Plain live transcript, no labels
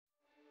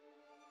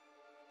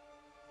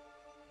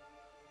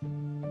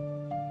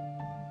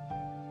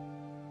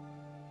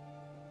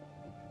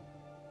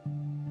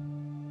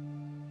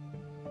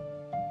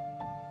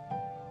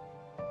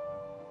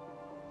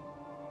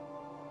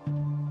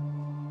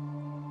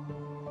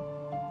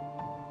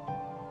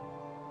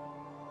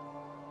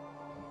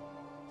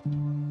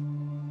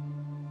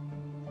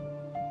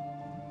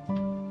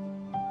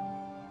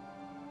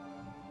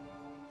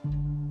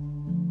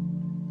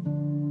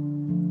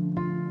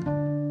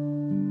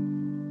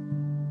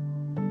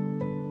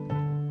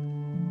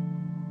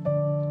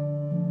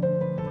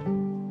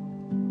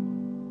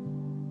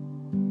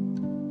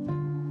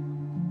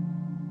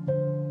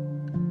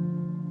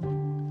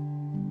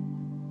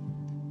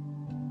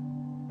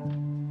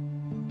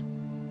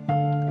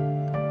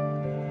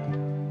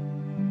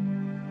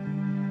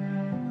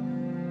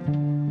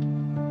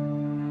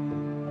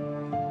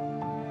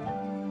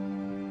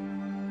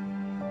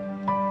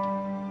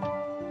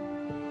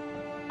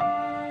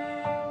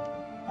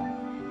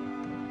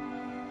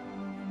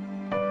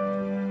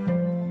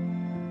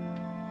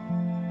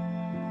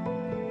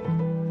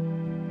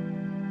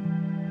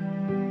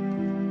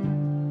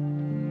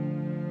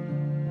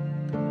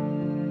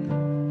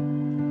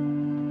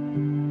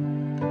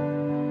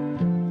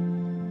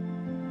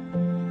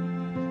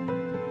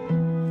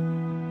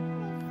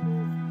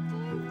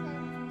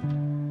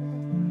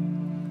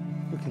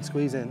can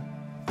squeeze in.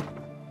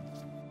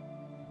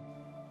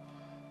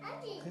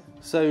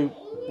 So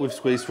we've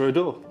squeezed through a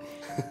door.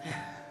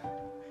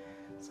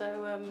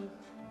 So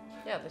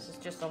yeah, this is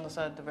just on the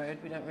side of the road.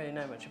 We don't really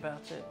know much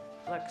about it.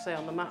 Like I say,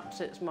 on the maps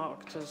it's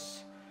marked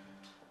as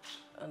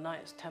a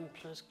Knights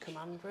Templars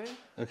command room.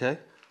 Okay.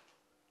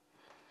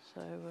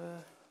 So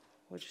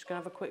we're just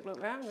going to have a quick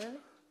look round, really.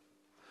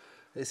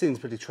 It seems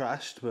pretty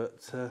trashed,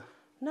 but...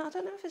 No, I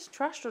don't know if it's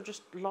trashed or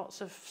just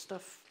lots of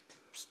stuff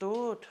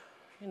stored,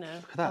 you know,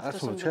 Look at that, after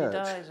that's from a somebody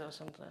church. dies or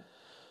something.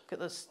 Look at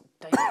the state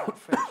of that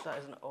fridge. That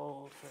is an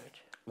old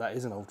fridge. That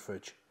is an old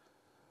fridge.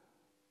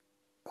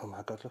 Oh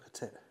my God, look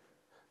at it.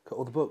 Got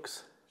all the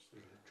books.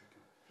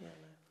 Yeah,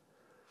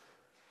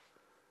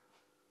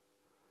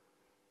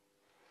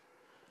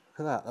 Look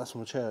no. at that, that's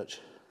from a church.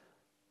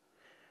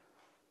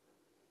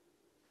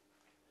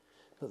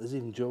 Look, there's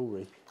even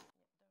jewellery.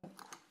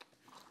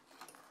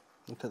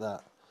 Look at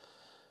that.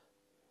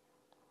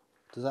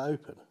 Does that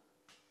open?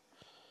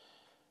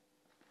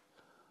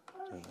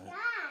 What's that?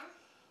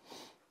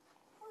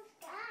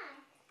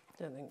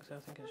 Don't think so. I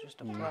think it's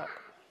just a plaque.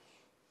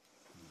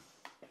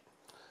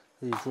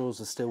 These drawers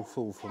are still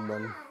full from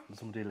when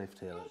somebody lived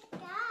here. Look.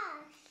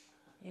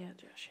 Yeah,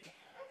 Joshy.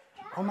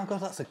 Oh my God,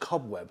 that's a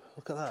cobweb.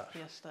 Look at that.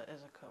 Yes, that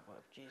is a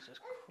cobweb. Jesus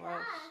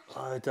Christ.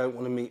 I don't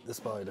want to meet the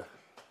spider.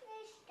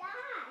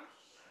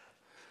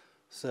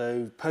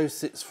 So,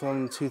 post-its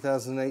from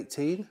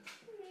 2018.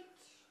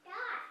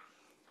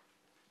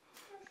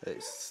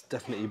 It's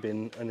definitely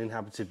been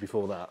uninhabited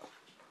before that.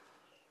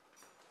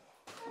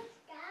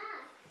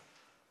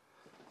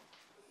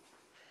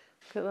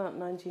 Look at that,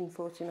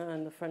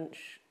 1949, the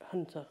French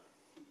hunter.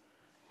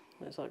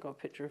 And it's like got a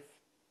picture of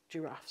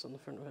giraffes on the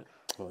front of it.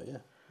 Oh yeah.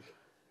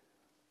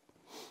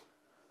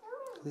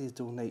 Look at these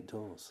ornate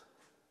doors.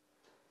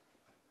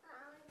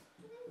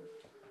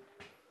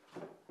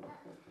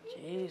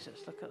 Jesus,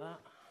 look at that.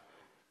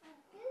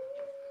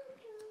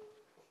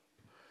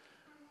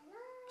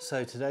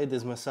 So today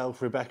there's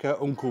myself, Rebecca,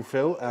 Uncle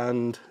Phil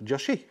and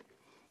Joshy.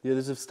 The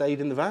others have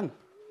stayed in the van.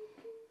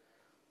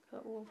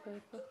 That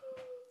wallpaper.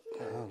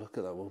 Oh, look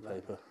at that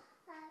wallpaper.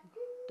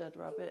 Dead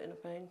rabbit in a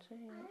painting.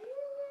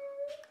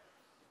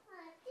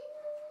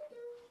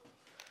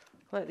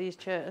 Like these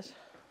chairs.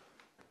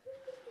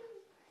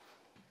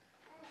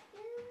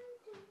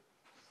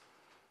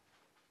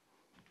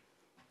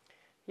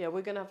 Yeah,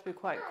 we're going to have to be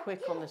quite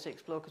quick on this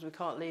explore because we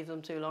can't leave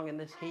them too long in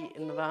this heat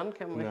in the van,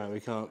 can we? No, we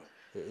can't.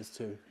 It is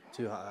too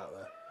hot out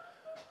there.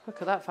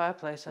 Look at that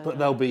fireplace. But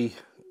they'll be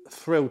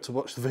thrilled to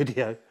watch the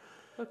video.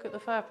 Look at the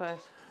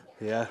fireplace.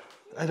 Yeah.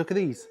 Hey, look at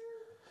these.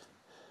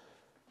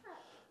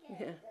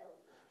 Yeah.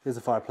 Here's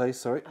a fireplace,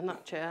 sorry. And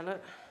that chair,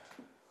 look.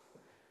 Can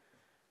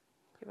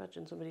you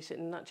imagine somebody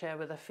sitting in that chair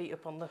with their feet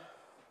up on the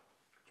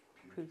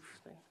poof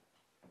thing?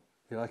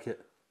 You like it?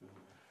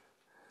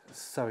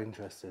 It's so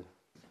interesting.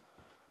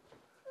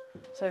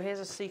 So here's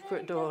a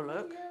secret door,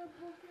 look.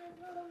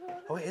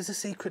 Oh, it is a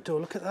secret door,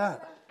 look at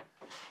that.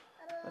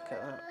 Look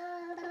at that.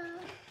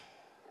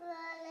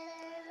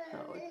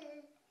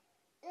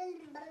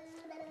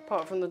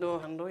 Apart from the door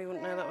handle, you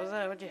wouldn't know that was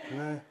there, would you?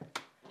 No.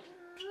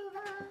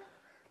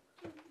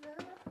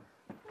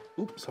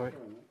 Oops, sorry.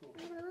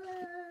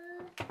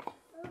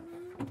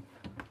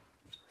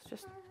 It's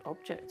just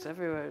objects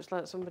everywhere. It's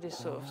like somebody's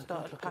sort of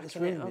started Look at this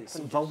packing it room, up. it's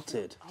And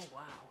vaulted. oh,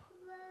 wow.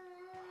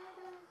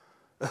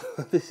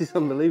 This is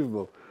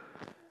unbelievable.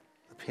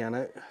 The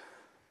piano.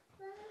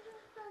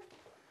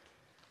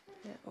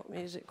 Yeah, what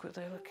music were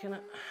they looking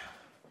at?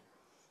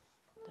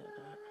 Don't know.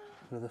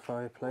 Another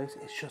fireplace.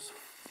 It's just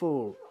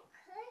full.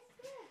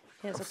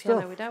 Here's a Of piano.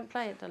 stuff. We don't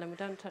play it, darling. We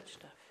don't touch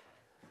stuff.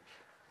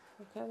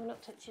 Okay, we're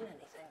not touching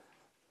anything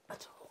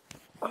at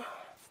all.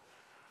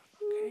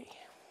 Okay.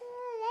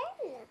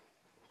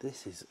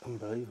 This is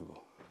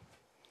unbelievable.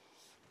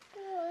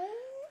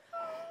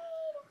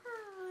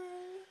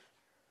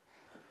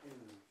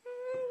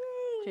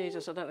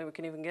 Jesus, I don't think we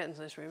can even get into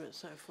this room. It's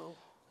so full.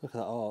 Look at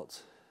that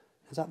art.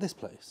 Is that this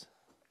place?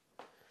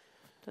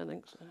 Don't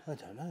think so. I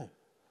don't know.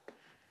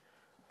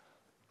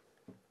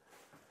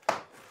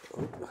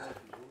 Oh.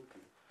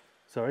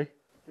 Sorry?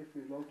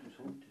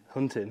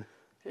 Hunting?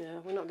 Yeah,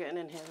 we're not getting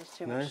in here. There's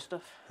too No? much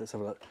stuff. Let's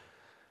have a look.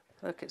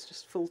 Look, it's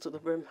just full to the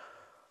brim.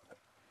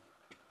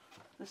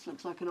 This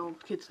looks like an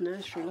old kid's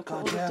nursery. Look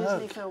God, at all yeah, the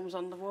Disney look. films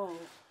on the wall.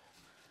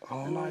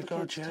 Oh And all my the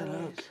God, kids' yeah,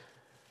 toys. look.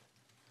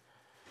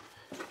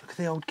 Look at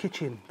the old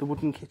kitchen, the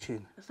wooden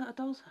kitchen. Is that a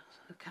doll's house?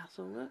 A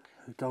castle, look.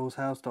 A doll's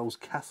house, doll's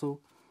castle.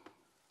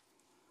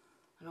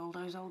 And all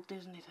those old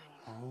Disney things.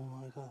 Oh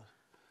my God.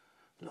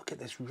 Look at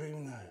this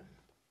room though.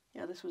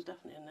 Yeah, this was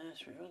definitely a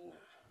nursery, wasn't it?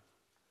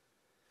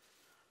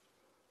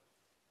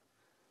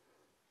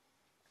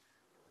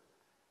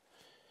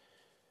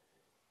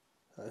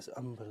 That is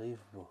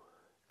unbelievable.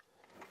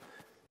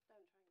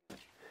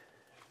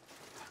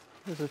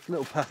 There's a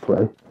little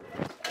pathway.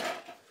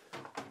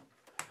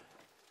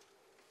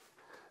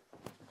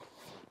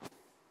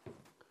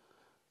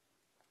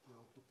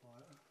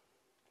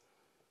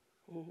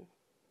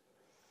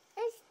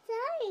 It's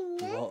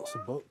dying. Lots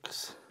of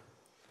books.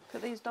 Look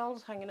at these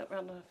dolls hanging up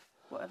around the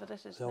whatever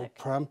this is, The old Nick.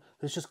 pram.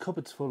 There's just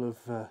cupboards full of...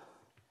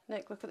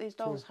 Nick, look at these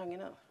dolls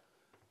hanging up.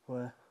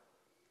 Where?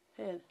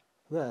 Here,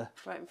 There.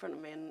 right in front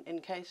of me in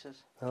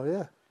cases. Oh,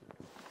 yeah.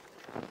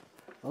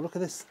 Oh, look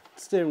at this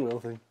steering wheel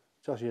thing.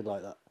 Josh, you'd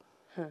like that.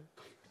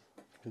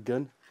 A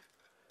gun.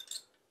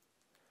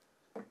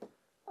 I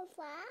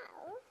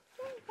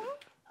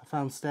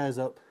found stairs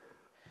up.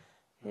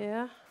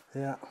 Yeah,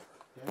 Yeah.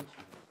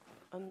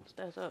 and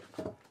stairs up.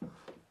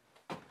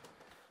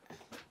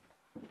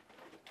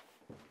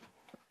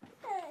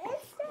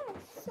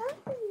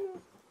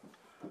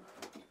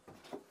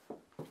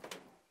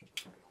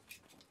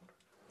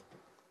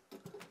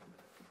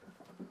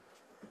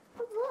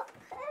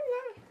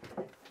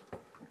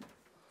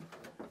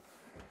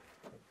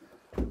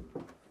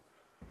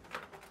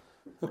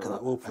 Look at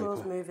that wallpaper.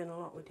 Floor's moving a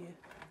lot with you.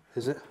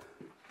 Is it?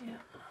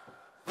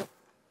 Yeah.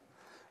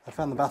 I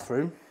found the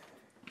bathroom.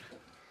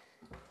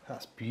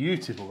 That's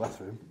beautiful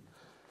bathroom.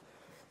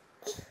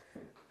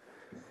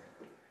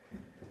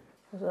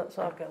 Is that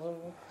sarcasm?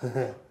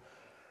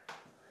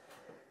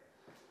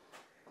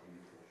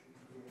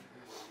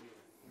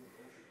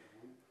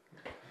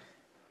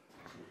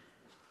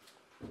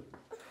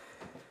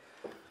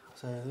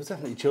 So there's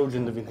definitely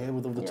children living here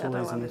with all the Yeah, I don't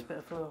toys want and this bit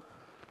of floor.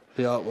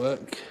 the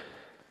artwork.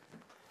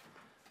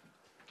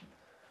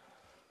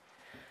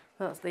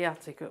 That's the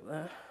attic up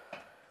there.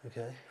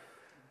 Okay.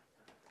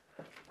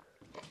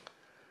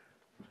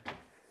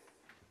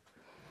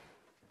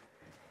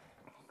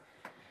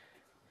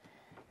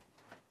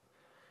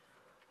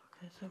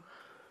 Okay, so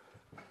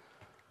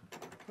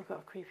we've got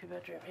a creepy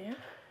bedroom here.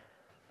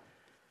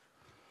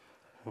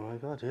 Oh my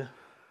god, yeah.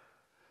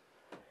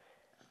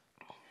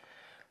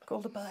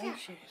 Called the ballet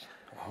shoes.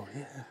 Oh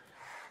yeah.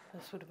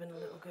 This would have been a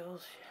little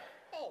girl's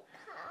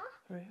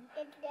room.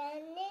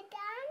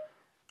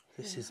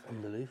 This is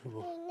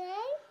unbelievable.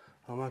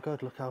 Oh my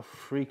god, look how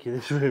freaky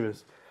this room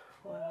is.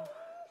 Wow.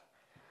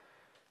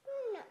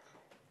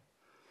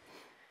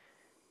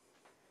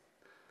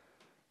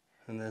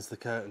 And there's the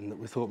curtain that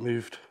we thought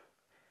moved.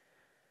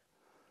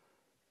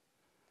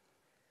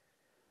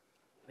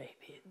 Maybe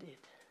it did.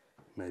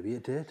 Maybe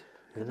it did.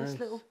 Who Look at this knows?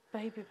 little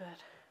baby bed.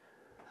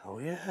 Oh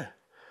yeah.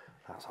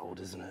 That's old,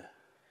 isn't it?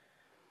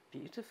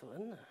 Beautiful,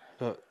 isn't it?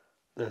 Look,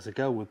 there's a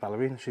girl with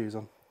ballerina shoes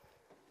on.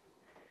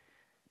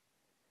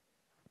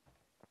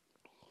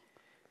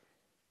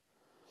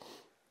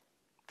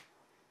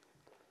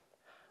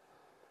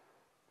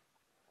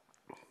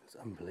 It's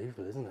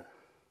unbelievable, isn't it?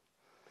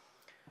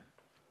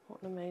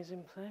 What an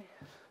amazing place.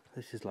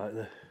 This is like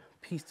the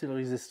piece de la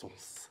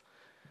resistance.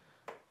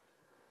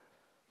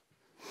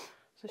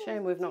 It's a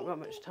shame we've not got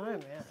much time,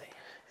 really.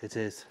 It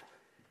is.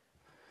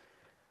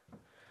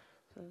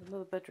 So there's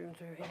another bedroom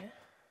through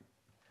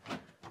here.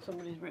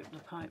 Somebody's ripped the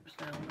pipes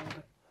down, all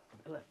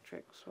the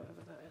electrics,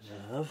 whatever that is.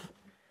 Love.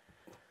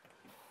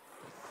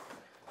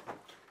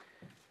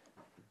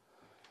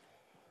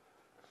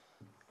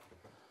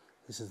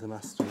 This is the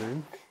master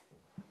room.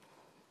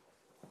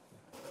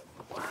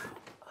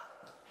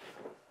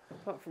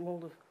 Apart from all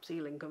the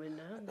ceiling coming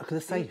down. Look at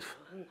the safe.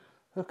 Beautiful, isn't it?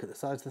 Look at the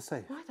size of the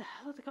safe. Why the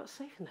hell have they got a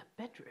safe in their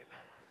bedroom?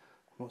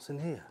 What's in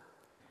here?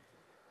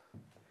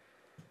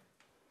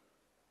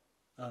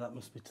 Oh, that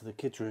must be to the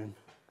kids' room.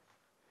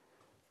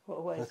 What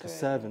a way Like a through it.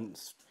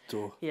 servant's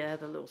door. Yeah,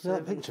 the little Look at that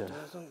servants' picture.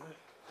 doors, aren't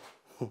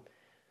they?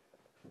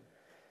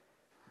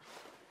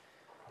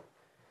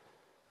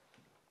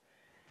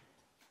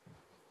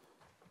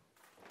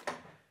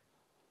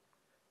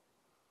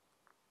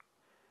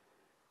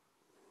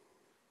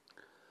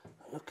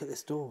 Look at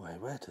this doorway.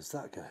 Where does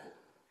that go?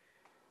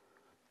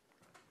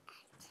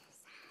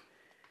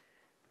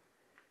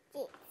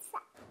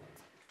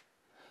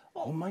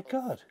 Oh my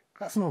god,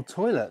 that's an old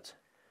toilet.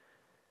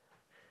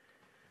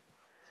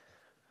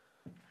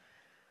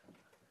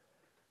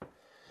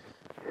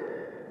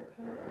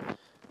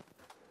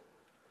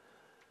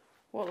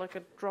 What, like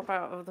a drop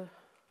out of the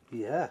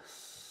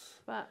Yes.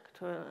 back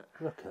toilet?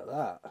 Look at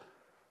that.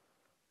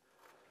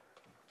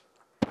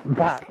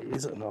 That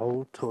is an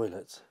old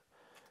toilet.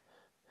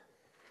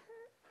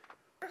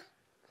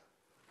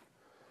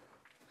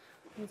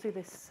 You can see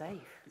this safe.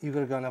 You've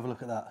got to go and have a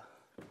look at that.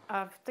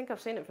 I think I've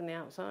seen it from the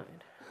outside.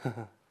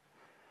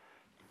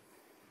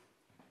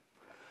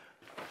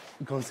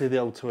 Go and see the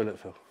old toilet,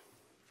 Phil.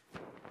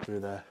 Through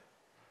there.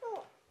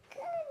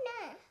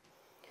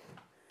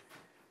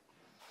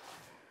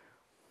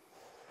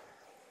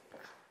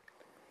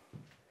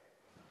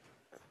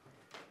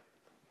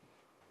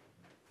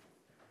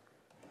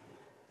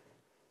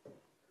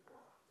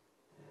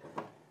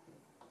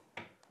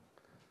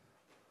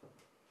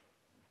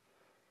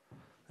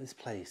 This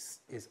place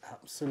is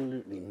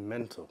absolutely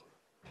mental.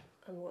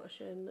 And what a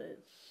shame that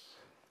it's...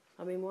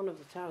 I mean, one of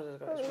the towers has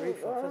got its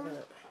roof off, hasn't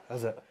it?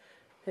 Has it?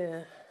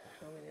 Yeah.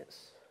 I mean,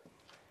 it's...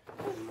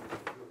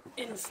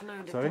 in slow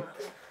decline. Sorry?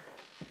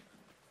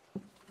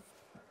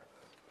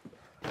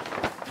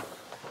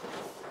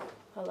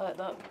 I like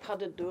that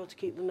padded door to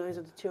keep the noise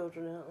of the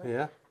children out there.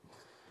 Yeah.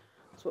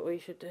 That's what we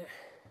should do.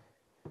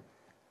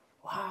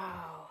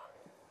 Wow.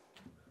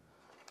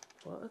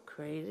 What a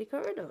crazy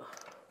corridor.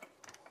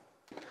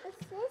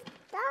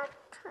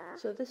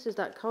 So this is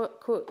that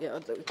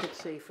courtyard that we could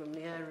see from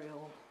the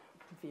aerial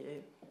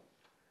view.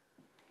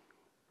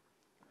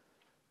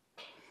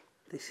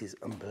 This is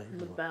The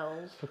unbelievable.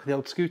 bells. Look at the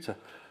old scooter.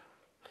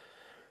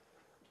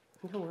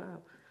 Oh wow.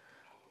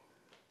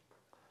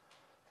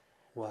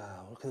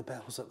 Wow, look at the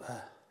bells up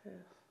there. Yeah.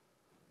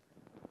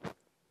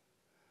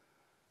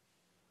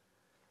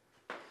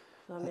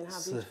 So, I mean,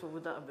 how beautiful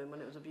would that have been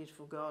when it was a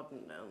beautiful garden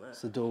down there?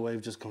 It's the doorway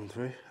we've just gone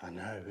through. I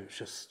know, it's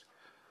just...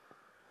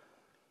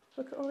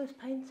 Look at all this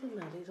painting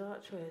there, these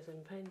archways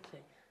and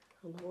painting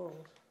on the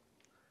walls.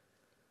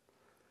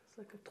 It's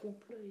like a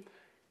templars.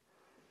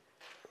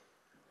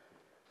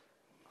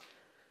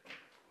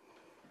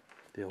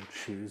 The old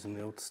shoes and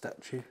the old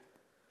statue.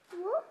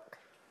 Look.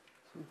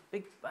 Some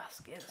big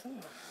baskets,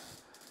 isn't there?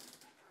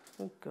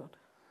 Oh God.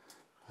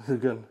 The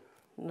gun.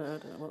 No, I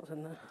don't know what's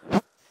in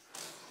there.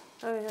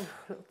 Oh yeah,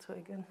 little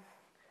toy gun.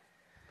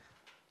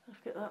 Look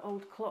at that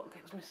old clock,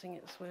 it's missing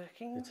its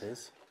workings. It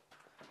is.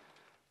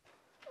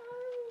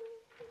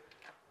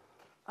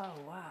 Oh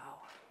wow.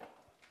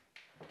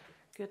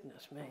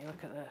 Goodness me,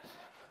 look at this.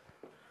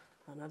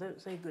 And I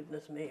don't say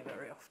goodness me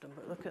very often,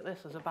 but look at this,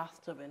 there's a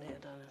bathtub in here,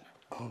 darling.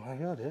 Oh my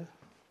God,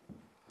 yeah.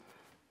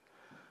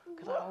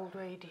 Look at that old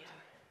radio.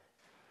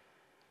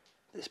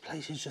 This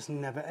place is just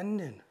never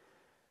ending.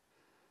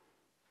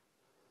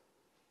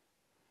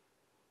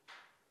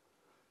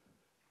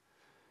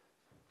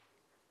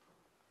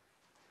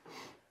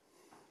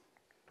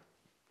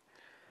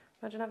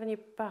 Imagine having your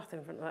bath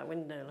in front of that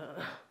window like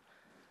that.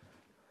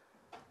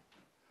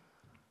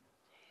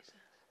 Jesus.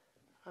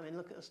 I mean,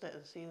 look at the state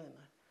of the ceiling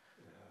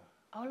though.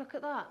 Yeah. Oh, look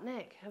at that,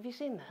 Nick. Have you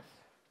seen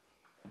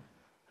this?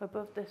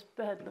 Above this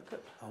bed, look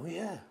at... Oh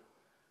yeah.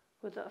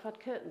 Would that have had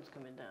curtains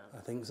coming down?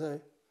 I think so.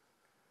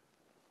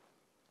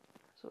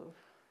 Sort of...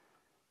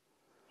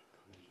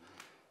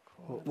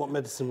 What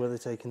medicine were they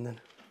taking then?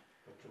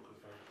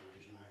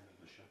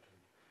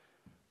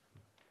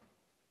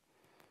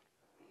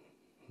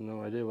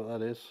 No idea what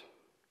that is.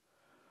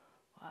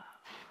 Wow.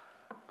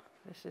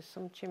 This is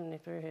some chimney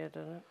through here,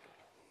 doesn't it?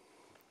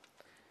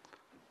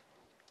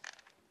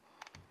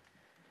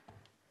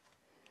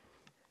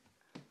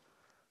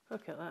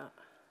 Look at that.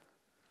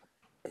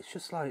 It's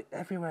just like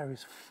everywhere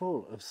is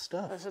full of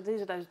stuff. So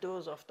these are those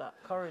doors off that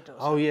corridor.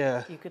 Oh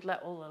yeah. You could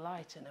let all the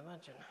light in,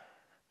 imagine.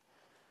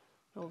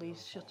 All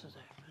these shutters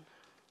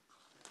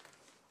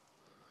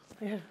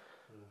open. Yeah.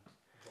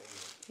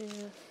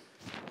 Yeah.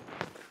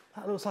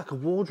 That looks like a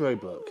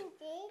wardrobe look.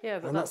 Yeah,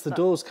 but And that's the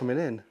doors coming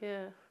in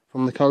Yeah.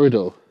 from the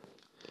corridor.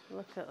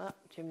 Look at that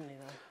chimney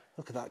there.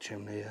 Look at that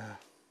chimney, yeah.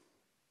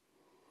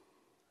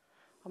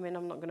 I mean,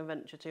 I'm not going to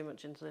venture too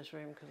much into this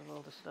room because of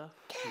all the stuff.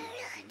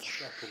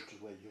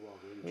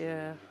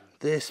 Yeah.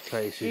 This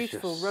place is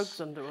Beautiful just rugs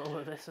under all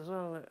of this as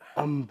well. Look.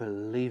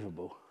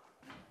 unbelievable.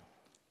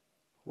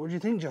 What do you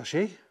think,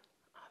 Joshy?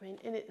 I mean,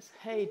 in its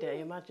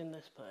heyday, imagine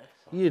this place.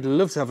 You'd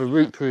love to have a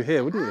route through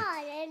here, wouldn't you?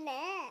 Oh, isn't it?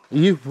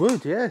 You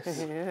would, yes.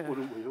 Yeah.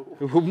 Wouldn't we all?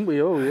 Wouldn't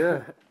we all,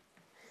 yeah.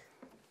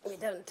 We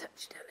don't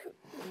touch it.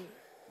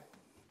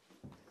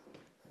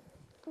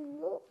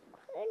 Look,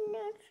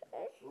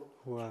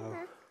 Wow.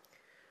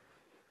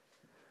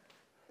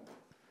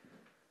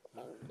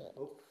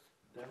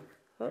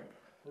 Up,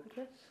 I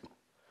guess.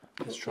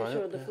 Let's try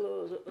Sure, it. the Yeah.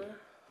 floor's up there.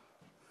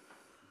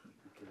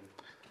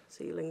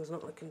 Ceiling's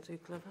not looking too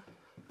clever.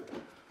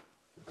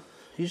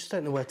 You just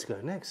don't know where to go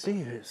next, do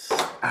you? It's...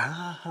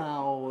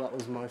 Ow, that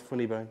was my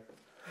funny bone.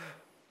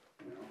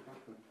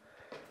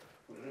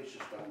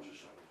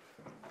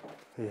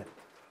 Yeah.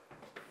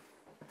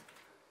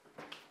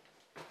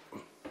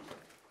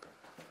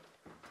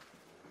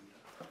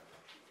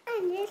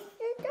 and this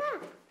is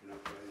that.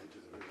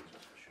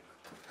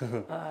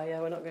 Ah,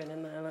 yeah, we're not going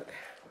in there, look.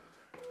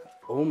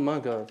 Oh my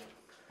God.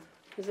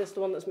 Is this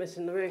the one that's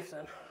missing the roof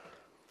then?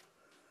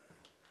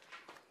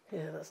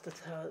 Yeah, that's the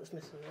tower that's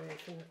missing the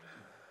roof, isn't it?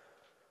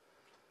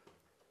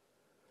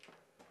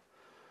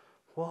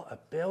 What a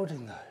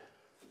building,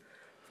 though.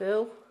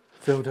 Phil?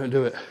 Phil, don't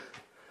do it.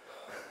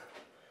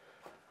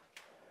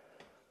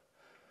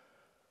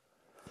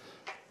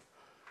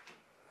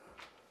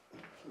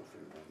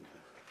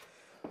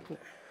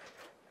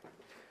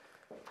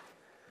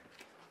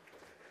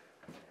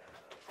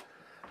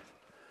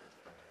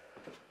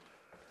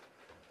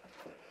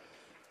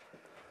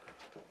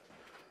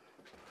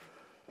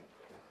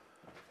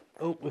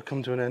 Oh, we've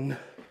come to an end. Is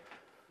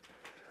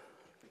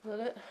that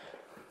it?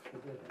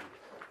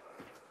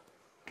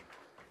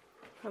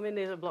 I mean,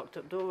 these are blocked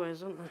up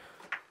doorways, aren't they?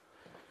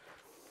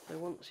 So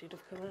once you'd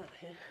have come out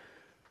here.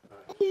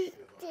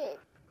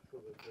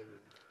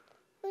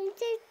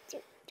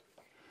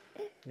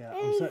 Yeah,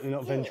 I'm certainly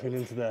not venturing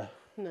into there.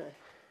 No.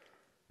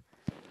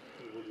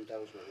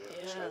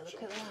 Yeah,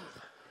 look at that.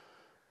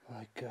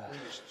 My God. We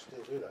used to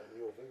still do that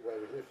in your thing where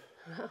we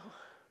live.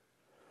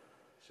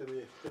 So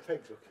the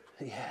pegs look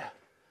Yeah.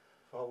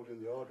 for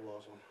holding the hard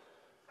wires on.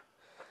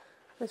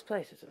 This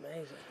place is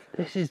amazing.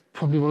 This is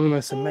probably one of the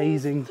most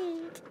amazing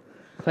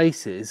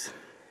places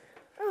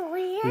Oh,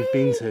 yeah, we've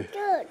been to.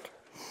 good.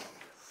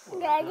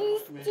 That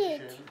is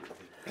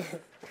good.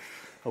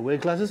 Oh, we're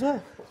glad as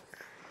well.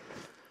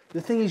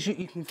 The thing is,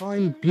 you can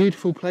find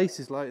beautiful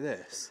places like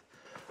this,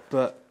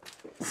 but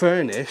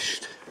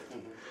furnished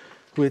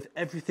with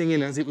everything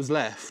in as it was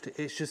left.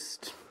 It's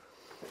just,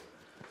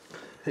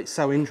 it's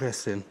so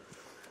interesting.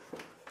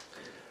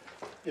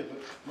 Yeah,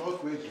 but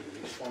like we're doing,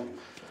 it's fine.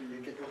 You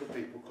get other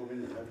people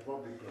coming in, they're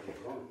probably bloody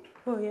blind.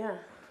 Oh yeah.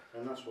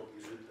 And that's what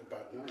gives it a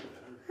bad name,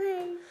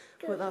 isn't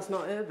it? But that's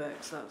not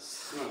urbex,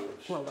 that's... No,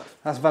 it's Well,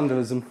 That's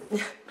vandalism.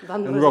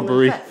 vandalism And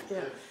robbery. theft, yeah.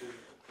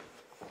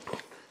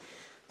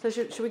 So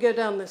should we go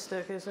down this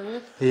staircase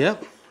then?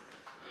 Yep. be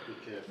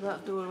careful.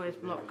 That doorway's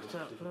blocked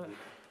up, look.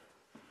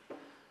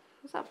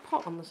 What's that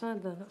pot on the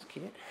side there? That's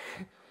cute.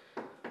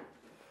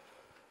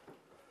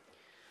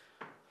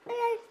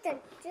 I like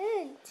the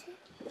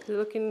dirt. Is it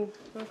looking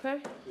okay?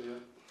 Yeah.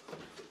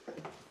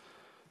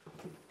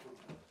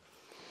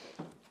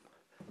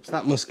 So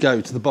that must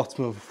go to the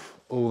bottom of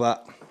all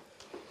that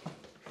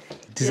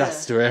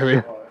disaster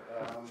area.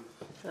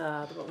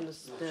 Ah, the bottom of the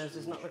stairs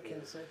is not looking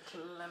so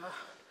clever.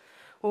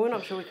 Well, we're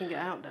not sure we can get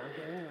out down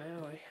here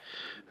anyway,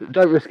 are we?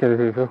 Don't risk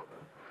anything, Phil.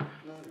 No,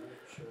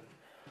 sure.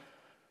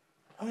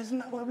 Oh, isn't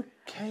that where we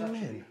came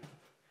in?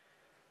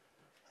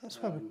 That's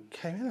where we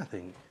came in, I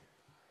think.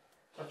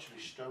 It's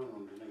actually stone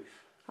underneath.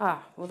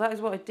 Ah, well that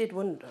is what I did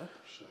wonder.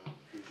 So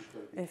you just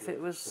gotta be If it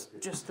was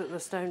just that the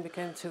stone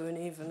became too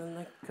uneven and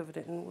they covered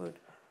it in wood.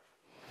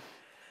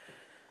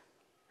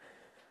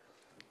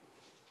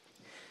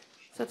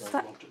 So does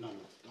that... No,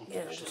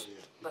 Yeah, just,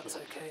 that's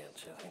okay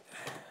actually, I think.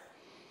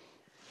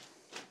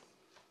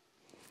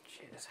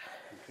 Cheers.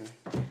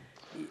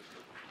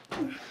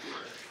 Okay.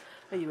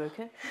 Are you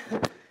okay?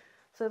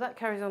 So that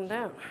carries on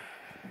down.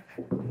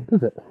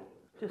 Does it?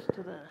 Just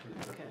to there.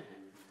 Okay.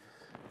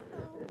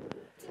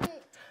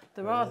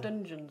 There are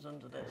dungeons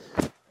under this.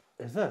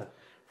 Is there?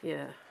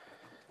 Yeah.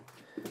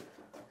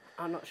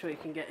 I'm not sure you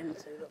can get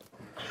into them.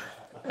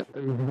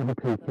 There's another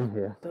peek in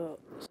here. So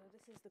this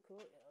is the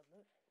courtyard,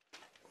 look.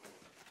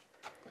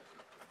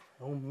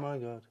 Oh my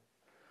god.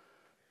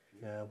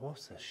 Yeah,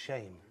 what a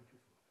shame.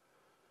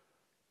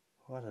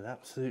 What an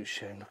absolute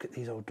shame. Look at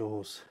these old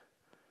doors.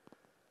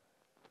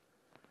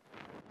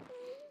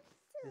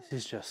 This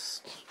is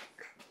just...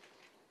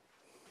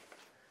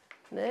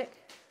 Nick,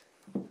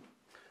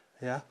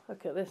 Yeah?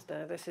 look at this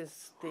now. This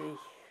is the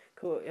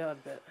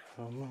courtyard bit.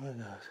 Oh my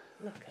god.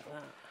 Look at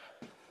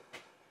that.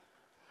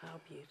 How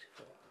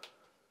beautiful.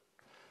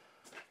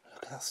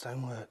 Look at that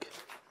stonework.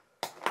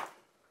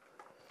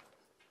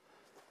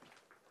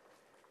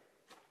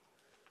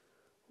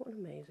 What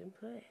an amazing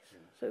place.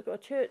 So it's got a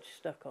church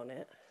stuck on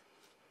it.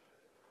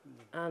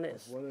 And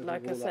it's,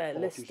 like I say,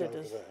 listed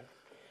as...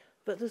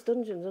 But there's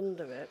dungeons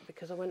under it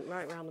because I went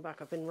right round the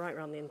back. I've been right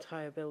round the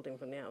entire building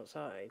from the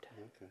outside.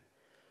 Okay.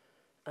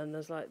 And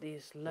there's like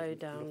these low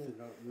down...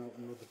 No,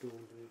 another door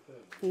underneath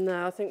there.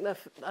 No,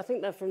 I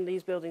think they're from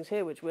these buildings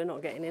here, which we're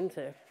not getting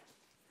into.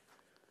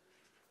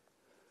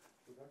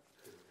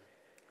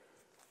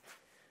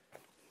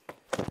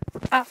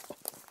 Ah,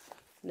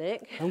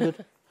 Nick. I'm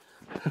good.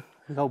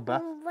 Old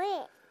bat.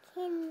 Wait,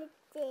 can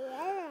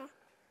there?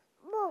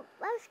 Whoa,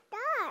 what's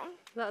that?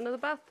 Is that another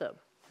bathtub?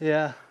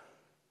 Yeah.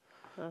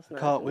 That's nice.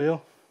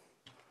 Cartwheel.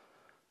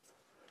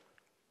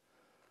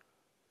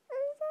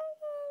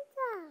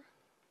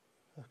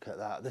 Look at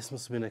that. This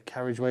must have been a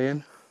carriageway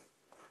in.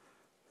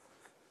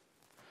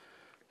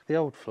 The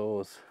old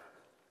floors.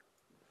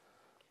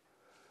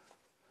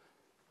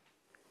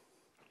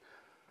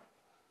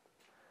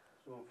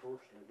 So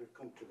unfortunately, we've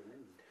come to an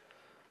end.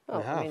 Oh,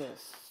 We have. I mean,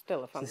 it's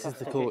still a This is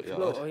fantastic the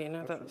courtyard. floor, you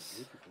know, that's...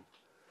 Beautiful.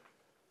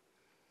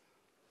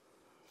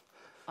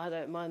 I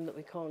don't mind that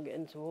we can't get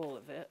into all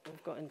of it.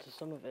 We've got into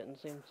some of it and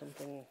seen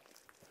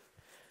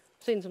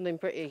something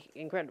pretty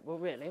incredible,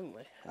 really, haven't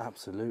we?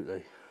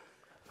 Absolutely.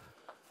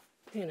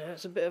 You know,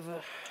 it's a bit of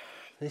a...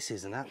 This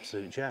is an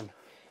absolute gem.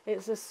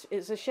 It's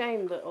a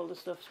shame that all the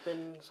stuff's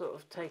been sort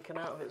of taken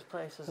out of its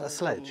place. Is that a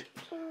sledge?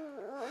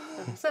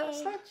 Is that a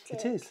sledge?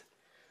 It is.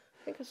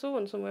 I think I saw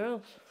one somewhere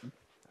else.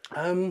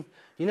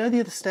 You know the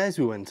other stairs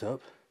we went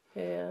up?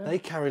 Yeah. They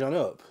carried on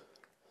up.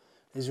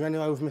 Is there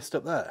anyone we've missed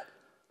up there?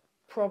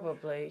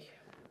 Probably.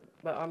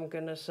 But I'm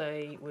going to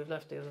say we've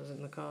left the others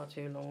in the car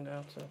too long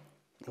now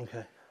to...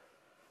 Okay.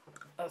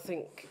 I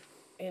think,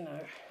 you know,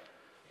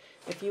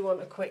 if you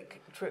want a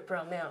quick trip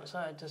around the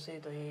outside to see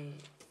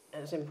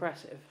it's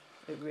impressive.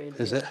 It really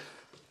Is it?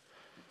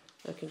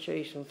 I can show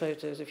you some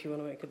photos if you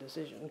want to make a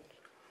decision.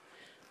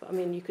 But I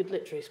mean, you could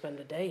literally spend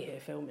a day here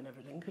filming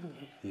everything, couldn't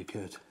you? You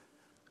could.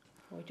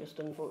 We just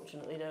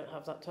unfortunately don't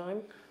have that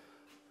time.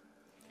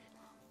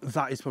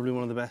 That is probably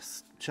one of the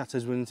best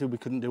chateaus we've been to. We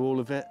couldn't do all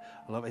of it.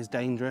 A lot of it is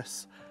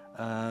dangerous.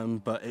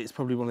 But it's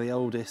probably one of the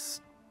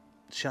oldest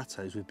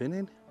chateaus we've been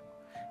in.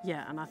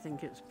 Yeah, and I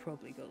think it's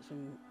probably got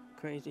some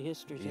crazy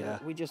history to Yeah.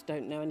 it. We just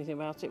don't know anything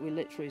about it. We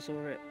literally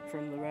saw it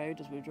from the road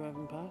as we were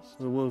driving past.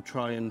 So we'll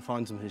try and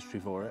find some history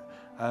for it.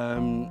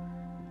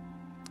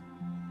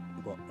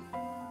 What?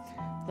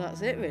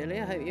 That's it really.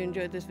 I hope you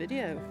enjoyed this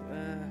video.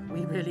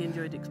 We really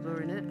enjoyed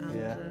exploring it and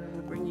Yeah.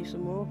 we'll bring you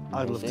some more.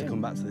 I'd real love to soon.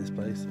 come back to this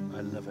place.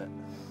 I love it.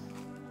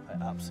 I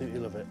absolutely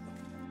love it.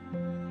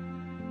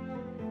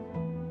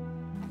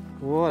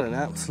 What an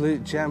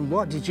absolute gem.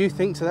 What did you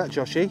think to that,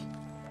 Joshy?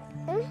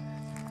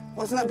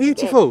 Wasn't that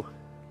beautiful?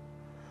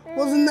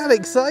 Wasn't that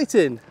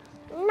exciting?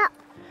 No.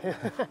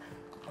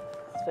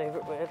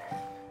 Favourite word.